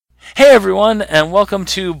Hey everyone, and welcome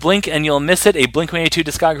to Blink and You'll Miss It, a Blink-182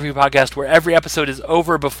 discography podcast where every episode is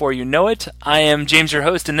over before you know it. I am James, your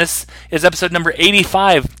host, and this is episode number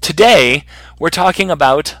 85. Today, we're talking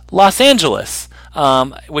about Los Angeles,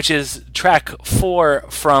 which is track 4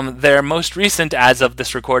 from their most recent, as of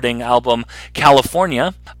this recording, album,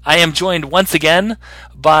 California. I am joined once again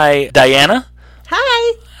by Diana.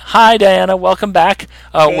 Hi! Hi, Diana. Welcome back.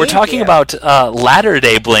 We're talking about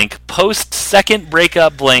latter-day Blink, post-second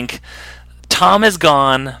breakup Blink. Tom is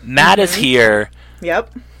gone. Matt is here.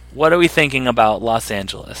 Yep. What are we thinking about Los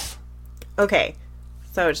Angeles? Okay.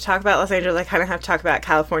 So to talk about Los Angeles, I kind of have to talk about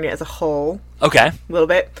California as a whole. Okay. A little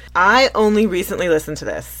bit. I only recently listened to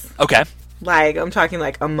this. Okay. I'm talking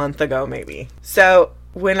like a month ago, maybe. So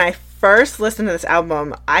when I first listened to this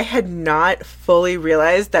album, I had not fully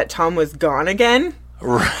realized that Tom was gone again.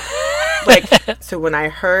 So when I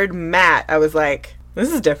heard Matt, I was like,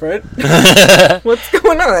 this is different. What's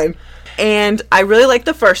going on? And I really liked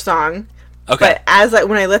the first song. Okay. But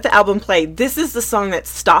when I let the album play, this is the song that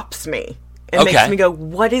stops me. It makes me go,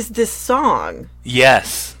 what is this song?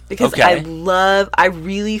 Yes. Because I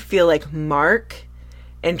really feel like Mark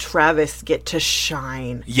and Travis get to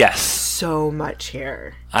shine. Yes. So much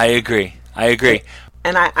here. I agree.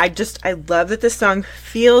 And I love that this song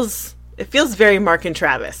feels very Mark and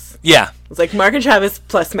Travis. Yeah. It's like Mark and Travis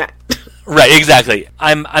plus Matt. Right, exactly.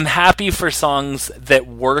 I'm happy for songs that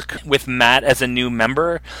work with Matt as a new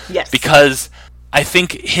member. Yes. Because I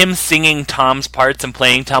think him singing Tom's parts and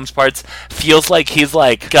playing Tom's parts feels like he's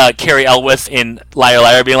like Carrie Elwes in Liar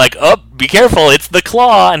Liar being like, oh, be careful, it's the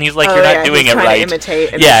claw. And he's like, you're not doing it right. To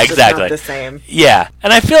imitate and yeah, it's exactly. Just not the same. Yeah.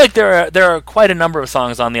 And I feel like there are quite a number of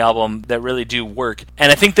songs on the album that really do work.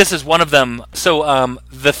 And I think this is one of them. So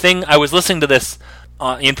the thing, I was listening to this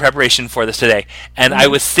in preparation for this today, and I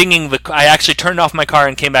was singing I actually turned off my car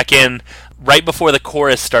and came back in right before the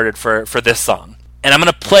chorus started for this song. And I'm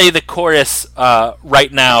going to play the chorus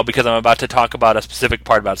right now because I'm about to talk about a specific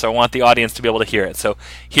part about it, so I want the audience to be able to hear it. So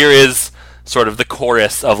here is sort of the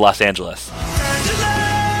chorus of Los Angeles.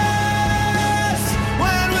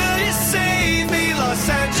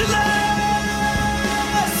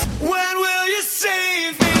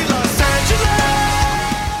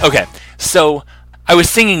 Okay, so I was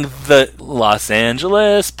singing the Los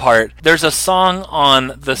Angeles part. There's a song on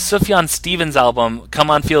the Sufjan Stevens album, Come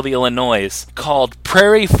On Feel the Illinois, called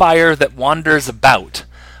Prairie Fire That Wanders About.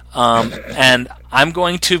 And I'm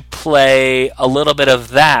going to play a little bit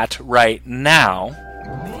of that right now.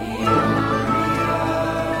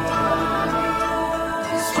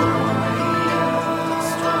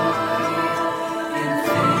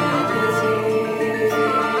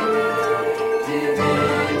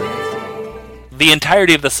 The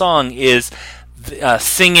entirety of the song is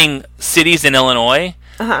singing cities in Illinois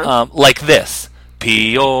like this.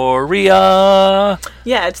 Peoria.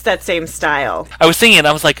 Yeah, it's that same style. I was singing it, and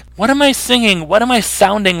I was like, what am I singing? What am I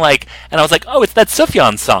sounding like? And I was like, oh, it's that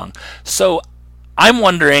Sufjan song. So I'm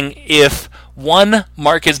wondering if, one,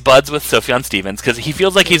 Mark is buds with Sufjan Stevens, because he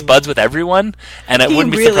feels like he's buds with everyone, and it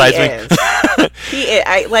wouldn't be surprising.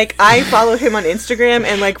 I follow him on Instagram,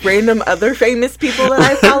 and like random other famous people that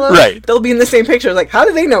I follow, right. They'll be in the same picture. Like, how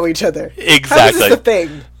do they know each other? Exactly. How is this a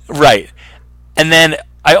thing? Right. And then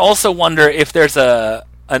I also wonder if there's now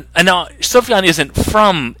Sufjan isn't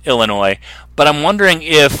from Illinois, but I'm wondering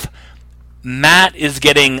if Matt is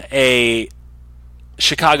getting a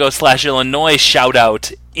Chicago/Illinois shout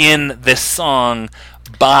out in this song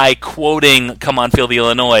by quoting Come On Feel the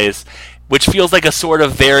Illinois, which feels like a sort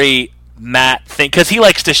of very Matt thing, because he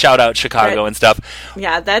likes to shout out Chicago and stuff.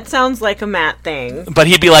 Yeah, that sounds like a Matt thing. But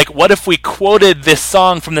he'd be like, what if we quoted this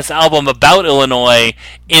song from this album about Illinois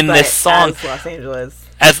in this song? As Los Angeles.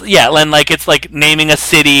 And like it's like naming a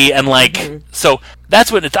city, and like so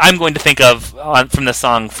that's what I'm going to think of from the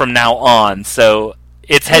song from now on. So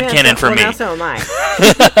it's headcanon for me. Now so am I.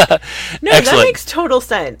 No, Excellent. That makes total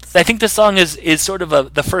sense. I think this song is sort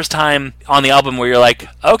of the first time on the album where you're like,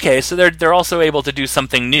 okay, so they're also able to do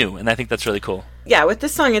something new, and I think that's really cool. Yeah, with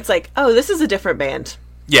this song, it's like, oh, this is a different band.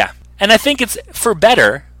 Yeah, and I think it's for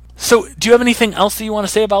better. So, do you have anything else that you want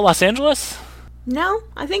to say about Los Angeles? No,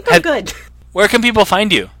 I think I'm good. Where can people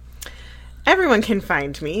find you? Everyone can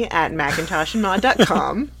find me at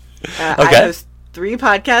macintoshandmod.com. Okay. I host 3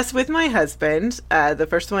 podcasts with my husband. The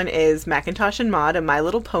first one is Macintosh and Mod, a My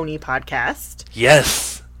Little Pony podcast.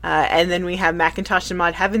 Yes. And then we have Macintosh and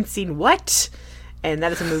Mod Haven't Seen What? And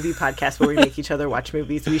that is a movie podcast where we make each other watch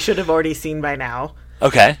movies we should have already seen by now.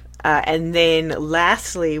 Okay. And then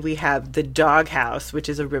lastly, we have The Doghouse, which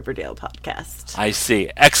is a Riverdale podcast. I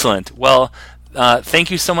see. Excellent. Well,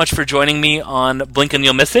 thank you so much for joining me on Blink and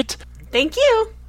You'll Miss It. Thank you.